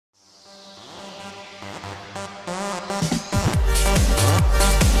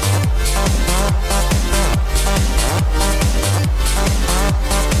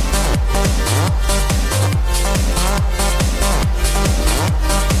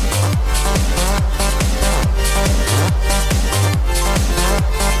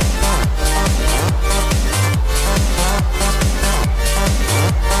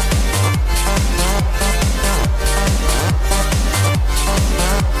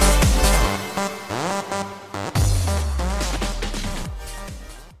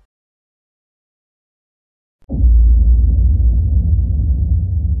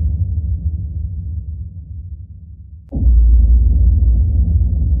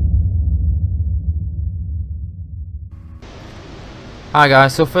Hi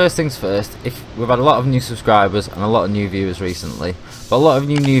guys, so first things first, we've had a lot of new subscribers and a lot of new viewers recently, but a lot of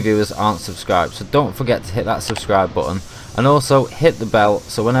new viewers aren't subscribed, so don't forget to hit that subscribe button and also hit the bell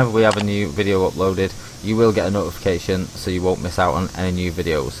so whenever we have a new video uploaded you will get a notification so you won't miss out on any new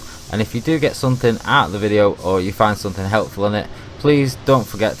videos. And if you do get something out of the video or you find something helpful in it, please don't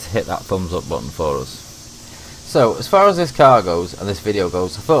forget to hit that thumbs up button for us. So as far as this car goes and this video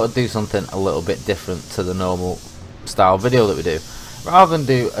goes, I thought I'd do something a little bit different to the normal style video that we do. Rather than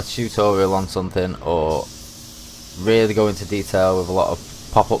do a tutorial on something or really go into detail with a lot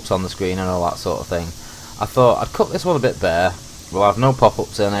of pop-ups on the screen and all that sort of thing, I thought I'd cut this one a bit bare. We'll have no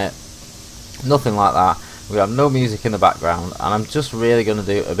pop-ups in it, nothing like that. We have no music in the background, and I'm just really going to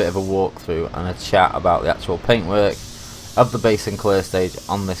do a bit of a walkthrough and a chat about the actual paintwork of the base and clear stage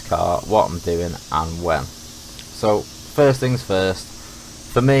on this car, what I'm doing and when. So first things first,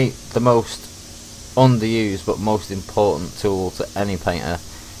 for me the most underused but most important tool to any painter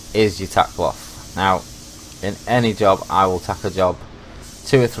is your tack cloth. Now in any job I will tack a job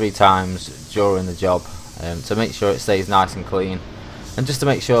 2 or 3 times during the job to make sure it stays nice and clean, and just to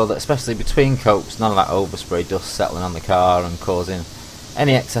make sure that especially between coats none of that overspray dust settling on the car and causing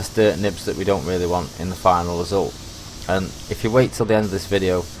any excess dirt nibs that we don't really want in the final result. And if you wait till the end of this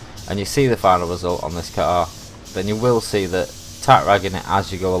video and you see the final result on this car, then you will see that tack ragging it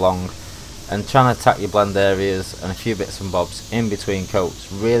as you go along and trying to tack your blend areas and a few bits and bobs in between coats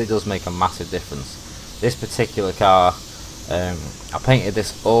really does make a massive difference. This particular car, I painted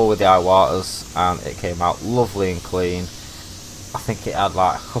this all with the iWATAs and it came out lovely and clean. I think it had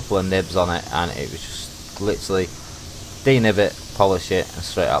like a couple of nibs on it and it was just literally de-nib it, polish it and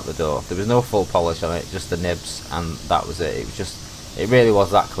straight out the door. There was no full polish on it, just the nibs, and that was it. It really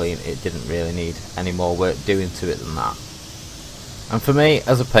was that clean. It didn't really need any more work doing to it than that. And for me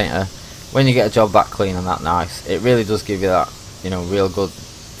as a painter, when you get a job that clean and that nice, it really does give you that, real good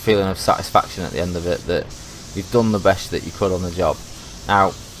feeling of satisfaction at the end of it, that you've done the best that you could on the job.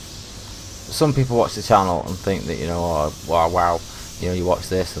 Now, some people watch the channel and think that, oh, wow, you watch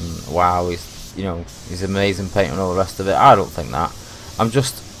this and wow, he's an amazing painter and all the rest of it. I don't think that. I'm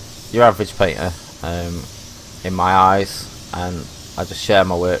just your average painter in my eyes, and I just share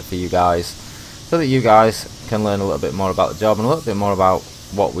my work for you guys so that you guys can learn a little bit more about the job and a little bit more about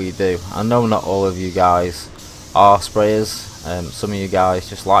what we do. I know not all of you guys are sprayers, some of you guys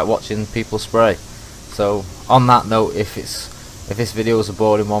just like watching people spray. So on that note, if this video is a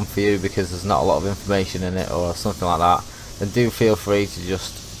boring one for you because there's not a lot of information in it or something like that, then do feel free to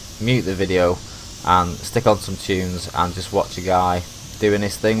just mute the video and stick on some tunes and just watch a guy doing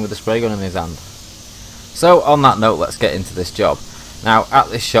his thing with a spray gun in his hand. So on that note, let's get into this job. Now at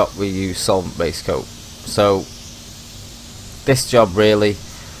this shop we use solvent based coat. So this job really,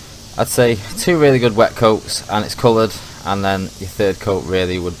 I'd say 2 really good wet coats and it's coloured, and then your third coat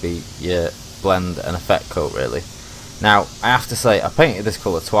really would be your blend and effect coat really. Now I have to say I painted this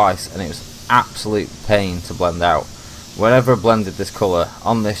colour twice and it was absolute pain to blend out. Whenever I blended this colour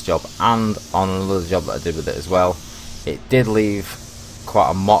on this job and on another job that I did with it as well, it did leave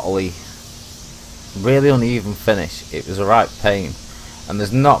quite a mottly, really uneven finish. It was a right pain, and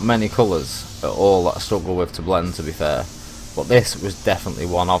there's not many colours at all that I struggle with to blend, to be fair, but this was definitely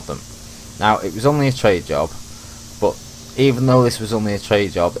one of them. Now it was only a trade job, but even though this was only a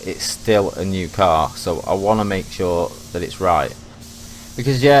trade job, it's still a new car, so I want to make sure that it's right.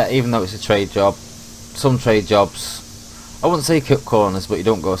 Because yeah, even though it's a trade job, some trade jobs, I wouldn't say cut corners, but you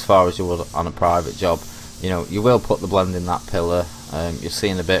don't go as far as you would on a private job. You will put the blend in that pillar. You'll see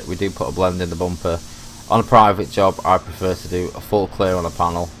in a bit, we do put a blend in the bumper. On a private job, I prefer to do a full clear on a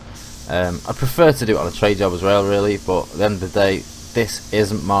panel. I prefer to do it on a trade job as well, really, but at the end of the day, this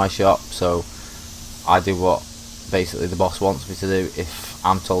isn't my shop, so I do what basically the boss wants me to do. If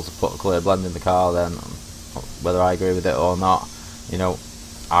I'm told to put a clear blend in the car, then whether I agree with it or not,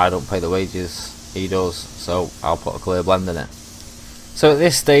 I don't pay the wages, he does, so I'll put a clear blend in it. So at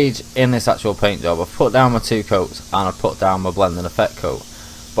this stage in this actual paint job, I've put down my 2 coats and I've put down my blend and effect coat.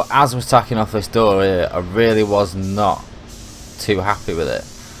 But as I was tacking off this door here, I really was not too happy with it.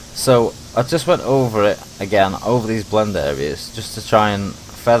 So I just went over it again, over these blend areas, just to try and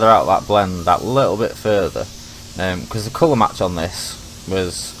feather out that blend that little bit further. Because the colour match on this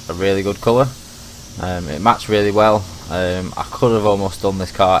was a really good colour. It matched really well. I could have almost done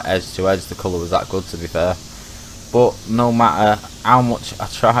this car edge to edge, the colour was that good, to be fair. But no matter how much I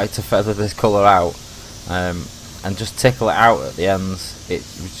tried to feather this colour out and just tickle it out at the ends, it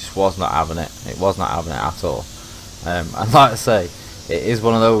just was not having it. It was not having it at all. And like I say, it is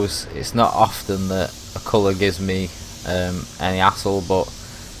one of those, it's not often that a colour gives me any hassle, but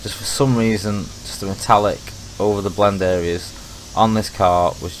just for some reason, just the metallic over the blend areas on this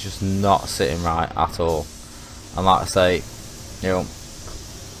car was just not sitting right at all. And like I say, you know,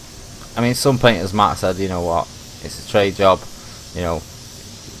 I mean, some painters might have said, you know what, it's a trade job, you know,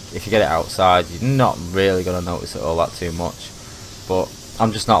 if you get it outside you're not really going to notice it all that too much. But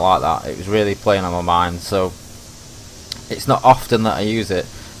I'm just not like that. It was really playing on my mind, so it's not often that I use it,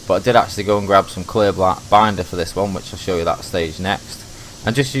 but I did actually go and grab some clear black binder for this one, which I'll show you that stage next,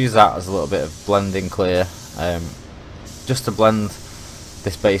 and just use that as a little bit of blending clear, just to blend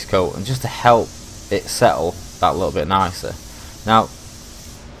this base coat and just to help it settle that little bit nicer. Now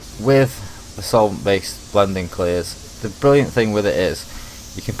with the solvent based blending clears, the brilliant thing with it is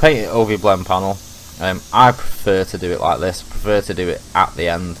you can paint it over your blend panel. I prefer to do it like this, prefer to do it at the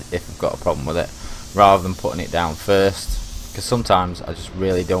end if I've got a problem with it, rather than putting it down first, because sometimes I just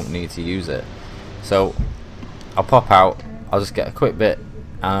really don't need to use it. So I'll pop out, I'll just get a quick bit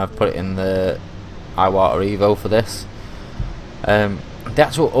and I've put it in the iWATA Evo for this. The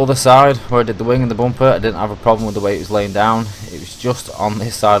actual other side where I did the wing and the bumper, I didn't have a problem with the way it was laying down. It was just on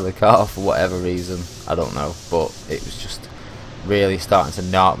this side of the car for whatever reason, I don't know, but it was just really starting to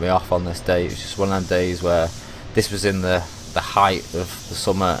knock me off on this day. It was just one of them days where this was in the height of the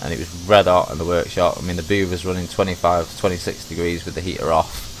summer and it was red hot in the workshop. I mean, the booth was running 25 to 26 degrees with the heater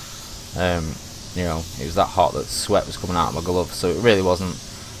off. You know, it was that hot that sweat was coming out of my gloves, so it really wasn't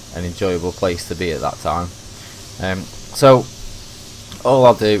an enjoyable place to be at that time. So all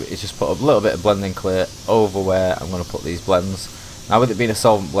I'll do is just put a little bit of blending clear over where I'm going to put these blends. Now with it being a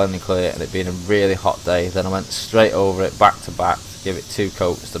solvent blending clear and it being a really hot day, then I went straight over it back to back to give it 2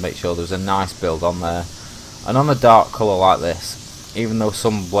 coats to make sure there was a nice build on there. And on a dark colour like this, even though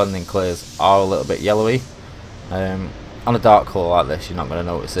some blending clears are a little bit yellowy, on a dark colour like this you're not going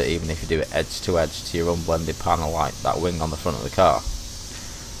to notice it, even if you do it edge to edge to your unblended panel like that wing on the front of the car.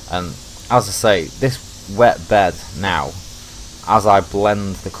 And as I say, this wet bed now, as I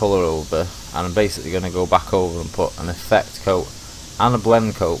blend the colour over, and I'm basically going to go back over and put an effect coat and a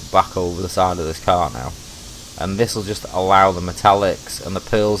blend coat back over the side of this car now, and this will just allow the metallics and the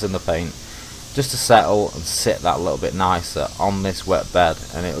pearls in the paint just to settle and sit that little bit nicer on this wet bed,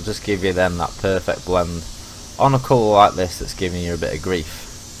 and it'll just give you then that perfect blend on a colour like this that's giving you a bit of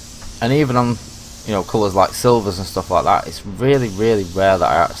grief. And even on, you know, colours like silvers and stuff like that, it's really rare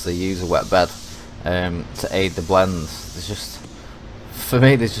that I actually use a wet bed to aid the blends. There's just, for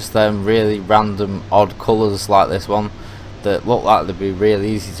me, there's just them really random odd colours like this one that look like they'd be really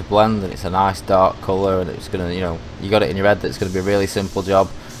easy to blend, and it's a nice dark colour, and it's gonna, you know, you got it in your head that it's gonna be a really simple job,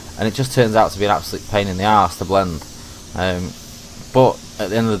 and it just turns out to be an absolute pain in the arse to blend. But at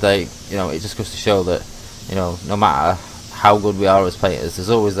the end of the day, you know, it just goes to show that, you know, no matter how good we are as painters,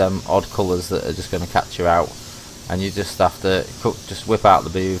 there's always them odd colours that are just going to catch you out, and you just have to just whip out the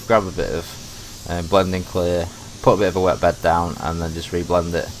booth, grab a bit of blending clear, put a bit of a wet bed down, and then just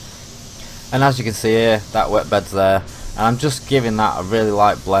reblend it. And as you can see here, that wet bed's there, and I'm just giving that a really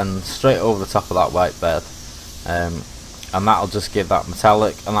light blend straight over the top of that white bed, and that'll just give that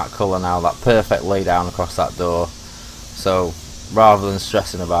metallic and that colour now that perfect lay down across that door. So rather than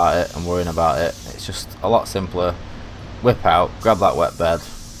stressing about it and worrying about it, it's just a lot simpler. Whip out, grab that wet bed,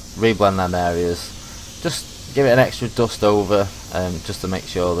 reblend them areas, just give it an extra dust over, just to make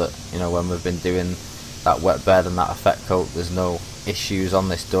sure that, you know, when we've been doing that wet bed and that effect coat, there's no issues on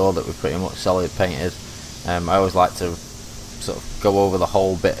this door that we've pretty much solid painted. I always like to sort of go over the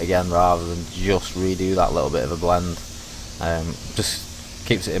whole bit again rather than just redo that little bit of a blend. Just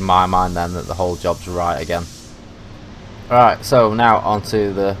keeps it in my mind then that the whole job's right again. Alright, so now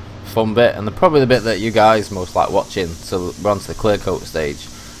onto the fun bit, and probably the bit that you guys most like watching. So we're on to the clear coat stage.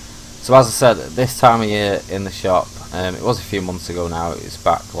 So as I said, this time of year in the shop, it was a few months ago now, it was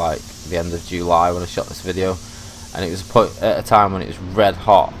back like the end of July when I shot this video, and it was at a time when it was red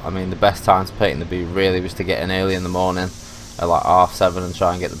hot. I mean, the best time to paint in the booth really was to get in early in the morning at like 7:30 and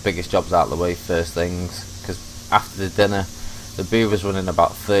try and get the biggest jobs out of the way first things, because after the dinner the booth was running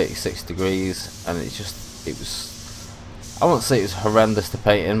about 36 degrees, and it was, I won't say it was horrendous to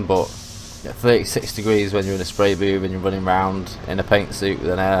paint in, but 36 degrees when you're in a spray booth and you're running around in a paint suit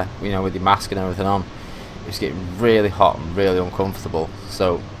with an air, you know, with your mask and everything on, it's getting really hot and really uncomfortable.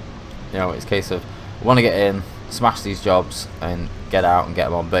 So, you know, it's a case of I want to get in, smash these jobs and get out and get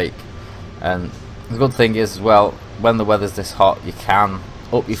them on bake. And the good thing is as well, when the weather's this hot, you can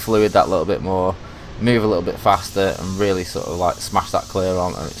up your fluid that little bit more, move a little bit faster, and really sort of like smash that clear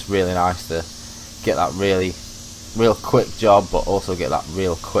on, and it's really nice to get that real quick job, but also get that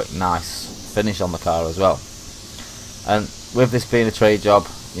real quick nice finish on the car as well. And with this being a trade job,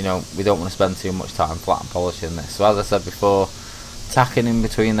 you know, we don't want to spend too much time flat and polishing this. So as I said before, tacking in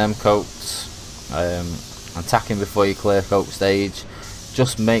between them coats, and tacking before your clear coat stage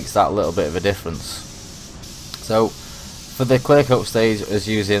just makes that little bit of a difference. So for the clear coat stage, I was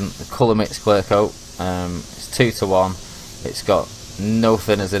using the colour mix clear coat. It's 2 to 1. It's got no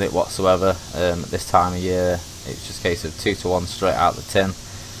thinners in it whatsoever. At this time of year, it's just a case of 2 to 1 straight out the tin.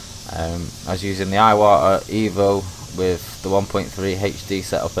 I was using the iWATA Evo with the 1.3 HD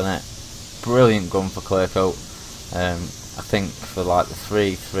setup in it. Brilliant gun for clear coat. I think for like the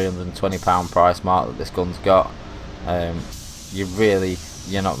 £320 price mark that this gun's got,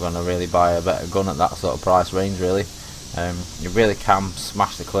 you're not going to really buy a better gun at that sort of price range, really. You really can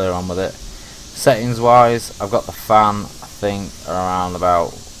smash the clear on with it. Settings wise, I've got the fan, I think, around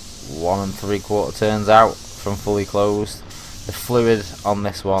about 1 3/4 turns out from fully closed. The fluid on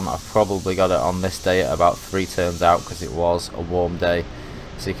this one, I've probably got it on this day at about 3 turns out, because it was a warm day,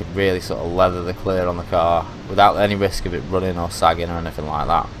 so you could really sort of leather the clear on the car without any risk of it running or sagging or anything like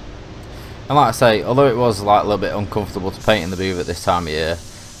that. And like I say, although it was like a little bit uncomfortable to paint in the booth at this time of year,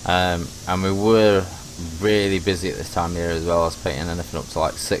 and we were really busy at this time of year as well. I was painting anything up to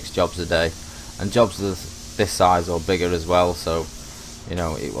like 6 jobs a day, and jobs of this size or bigger as well, so you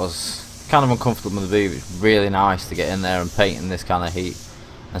know, it was kind of uncomfortable in the booth. It's really nice to get in there and paint in this kind of heat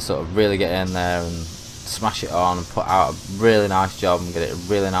and sort of really get in there and smash it on and put out a really nice job and get it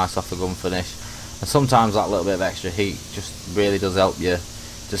really nice off the gun finish. And sometimes that little bit of extra heat just really does help you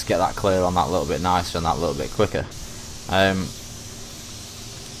just get that clear on that little bit nicer and that little bit quicker.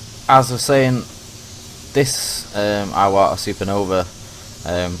 As I was saying, this iWATA Supernova,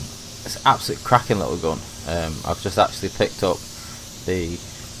 it's an absolute cracking little gun. I've just actually picked up the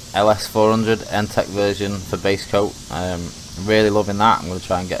WS400 NTEC version for base coat. Really loving that. I'm going to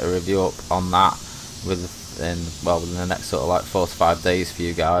try and get a review up on that within the next sort of like 4 to 5 days for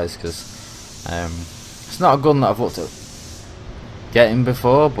you guys, because it's not a gun that I've looked at getting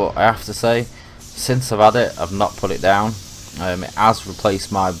before, but I have to say, since I've had it, I've not put it down. It has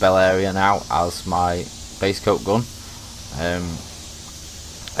replaced my BELLAIRIA now as my base coat gun,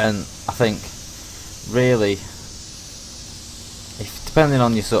 and I think really, depending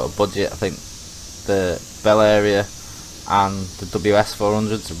on your sort of budget, I think the BELLAIRIA and the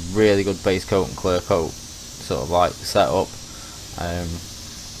WS400 is a really good base coat and clear coat sort of like setup.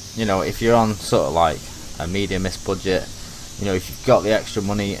 You know, if you're on sort of like a medium-ish budget, you know, if you've got the extra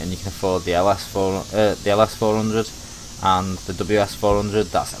money and you can afford the LS400 and the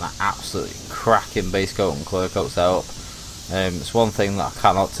WS400, that's an absolutely cracking base coat and clear coat setup. It's one thing that I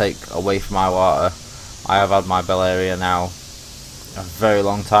cannot take away from iWATA. I have had my BELLAIRIA now a very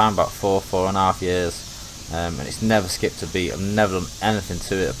long time, about 4.5 years, and it's never skipped a beat. I've never done anything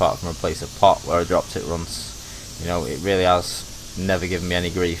to it apart from replace a pot where I dropped it once. You know, it really has never given me any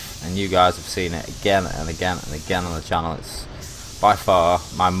grief, and you guys have seen it again and again and again on the channel. It's by far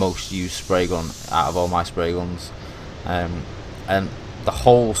my most used spray gun out of all my spray guns, and the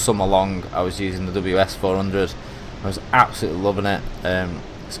whole summer long I was using the WS400. I was absolutely loving it.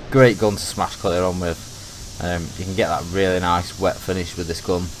 It's a great gun to smash clear on with. You can get that really nice wet finish with this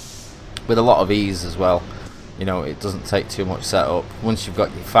gun with a lot of ease as well. You know, it doesn't take too much setup. Once you've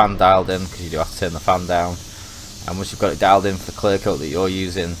got your fan dialed in, because you do have to turn the fan down, and once you've got it dialed in for the clear coat that you're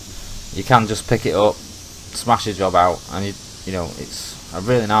using, you can just pick it up, smash the job out, and you know, it's a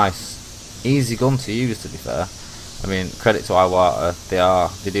really nice, easy gun to use, to be fair. I mean, credit to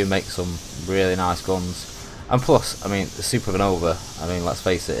iWATA, they do make some really nice guns. And plus, I mean, the Supernova, I mean, let's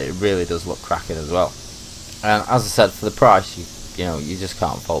face it, it really does look cracking as well. And as I said, for the price, you know, you just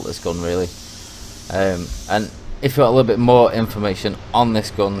can't fault this gun, really. And if you want a little bit more information on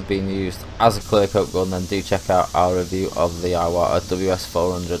this gun being used as a clear coat gun, then do check out our review of the iWATA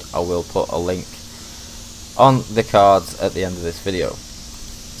WS400. I will put a link on the cards at the end of this video.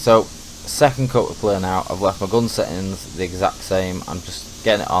 So, second coat of clear now. I've left my gun settings the exact same. I'm just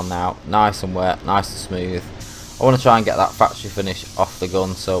getting it on now, nice and wet, nice and smooth. I want to try and get that factory finish off the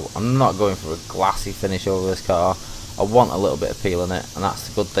gun, so I'm not going for a glassy finish over this car. I want a little bit of peel in it, and that's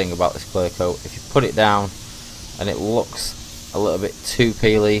the good thing about this clear coat. If you put it down and it looks a little bit too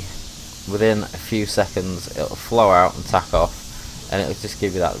peely, within a few seconds it'll flow out and tack off, and it'll just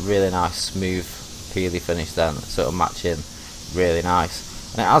give you that really nice smooth peely finish then, so it'll match in really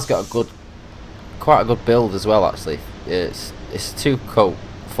nice. And it has got quite a good build as well, actually. It's a 2-coat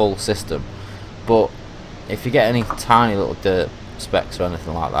full system, but if you get any tiny little dirt specks or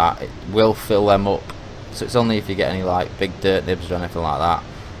anything like that, it will fill them up. So it's only if you get any like big dirt nibs or anything like that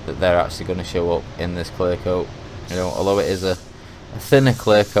that they're actually going to show up in this clear coat. You know, although it is a thinner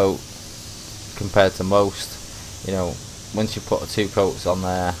clear coat compared to most, you know, once you put 2 coats on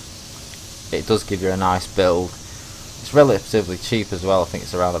there, it does give you a nice build. It's relatively cheap as well. I think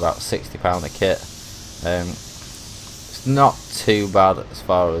it's around about £60 a kit. It's not too bad as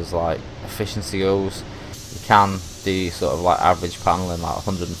far as like efficiency goes. You can do sort of like average paneling, like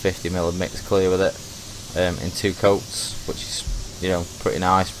 150mm of mixed clear with it, in 2 coats, which is, you know, pretty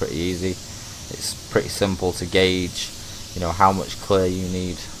nice, pretty easy. It's pretty simple to gauge, you know, how much clear you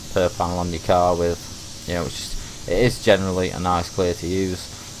need per panel on your car with, you know, it is generally a nice clear to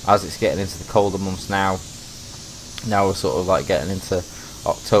use. As it's getting into the colder months now we're sort of like getting into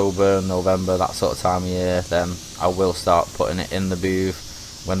October, November, that sort of time of year, then I will start putting it in the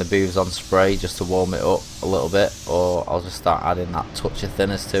booth when the booth's on spray, just to warm it up a little bit, or I'll just start adding that touch of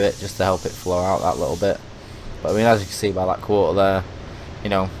thinners to it just to help it flow out that little bit. But I mean, as you can see by that quarter there, you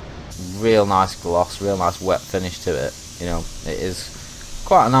know, real nice gloss, real nice wet finish to it. You know, it is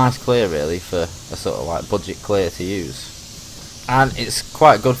quite a nice clear really for a sort of like budget clear to use, and it's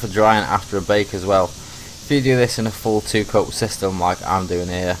quite good for drying after a bake as well. If you do this in a full 2-coat system like I'm doing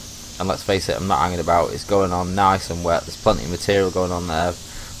here, and let's face it, I'm not hanging about, it's going on nice and wet, there's plenty of material going on there,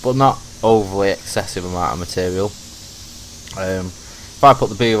 but not overly excessive amount of material. If I put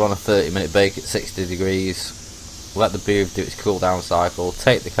the booth on a 30-minute bake at 60 degrees, let the booth do its cool down cycle,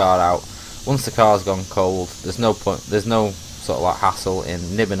 take the car out. Once the car's gone cold, there's no sort of like hassle in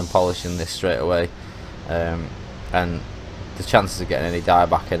nibbing and polishing this straight away, and the chances of getting any dye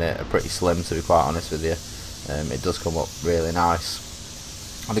back in it are pretty slim, to be quite honest with you. It does come up really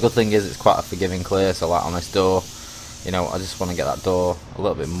nice, and the good thing is it's quite a forgiving clear. So like on this door, you know, I just want to get that door a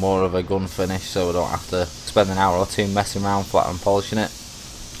little bit more of a gun finish, so I don't have to spend an hour or two messing around flat and polishing it.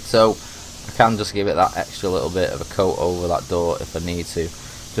 So I can just give it that extra little bit of a coat over that door if I need to,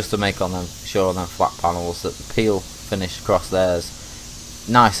 just to make sure on them flat panels that the peel finish across there's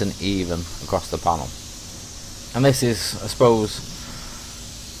nice and even across the panel. And this is, I suppose,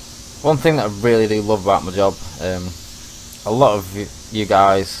 one thing that I really do love about my job. A lot of you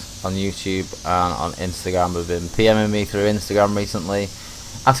guys on YouTube and on Instagram have been PMing me through Instagram recently,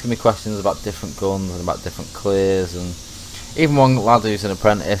 asking me questions about different guns and about different clears, and even one lad who's an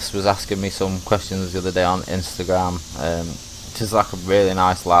apprentice was asking me some questions the other day on Instagram, which is like a really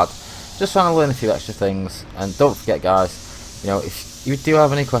nice lad, just trying to learn a few extra things. And don't forget guys, you know, if you do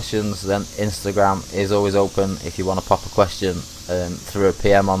have any questions, then Instagram is always open if you want to pop a question through a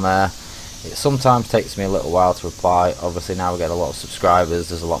PM on there. It sometimes takes me a little while to reply. Obviously now we get a lot of subscribers,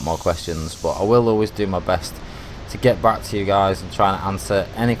 there's a lot more questions, but I will always do my best to get back to you guys and try and answer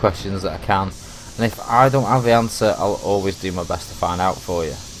any questions that I can. And if I don't have the answer, I'll always do my best to find out for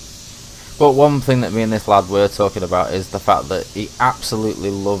you. But one thing that me and this lad were talking about is the fact that he absolutely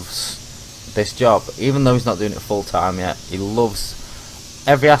loves this job. Even though he's not doing it full time yet, he loves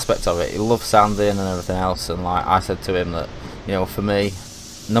every aspect of it. He loves sanding and everything else. And like I said to him that, you know, for me,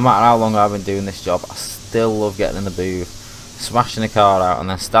 no matter how long I've been doing this job, I still love getting in the booth, smashing the car out, and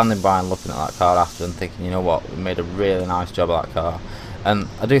then standing by and looking at that car after and thinking, you know what, we made a really nice job of that car. And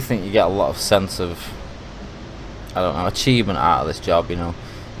I do think you get a lot of sense of, I don't know, achievement out of this job. You know,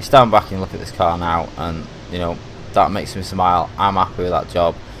 you stand back and look at this car now, and you know, that makes me smile. I'm happy with that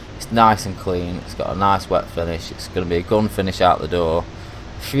job. It's nice and clean, it's got a nice wet finish, it's going to be a gun finish out the door,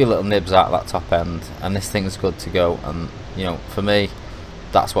 a few little nibs out that top end, and this thing's good to go. And you know, for me,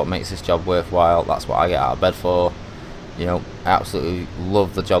 that's what makes this job worthwhile. That's what I get out of bed for. You know, I absolutely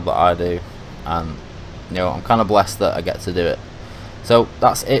love the job that I do, and you know, I'm kind of blessed that I get to do it. So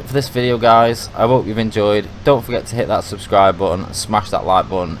that's it for this video guys. I hope you've enjoyed. Don't forget to hit that subscribe button, smash that like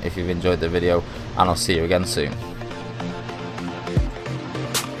button if you've enjoyed the video, and I'll see you again soon.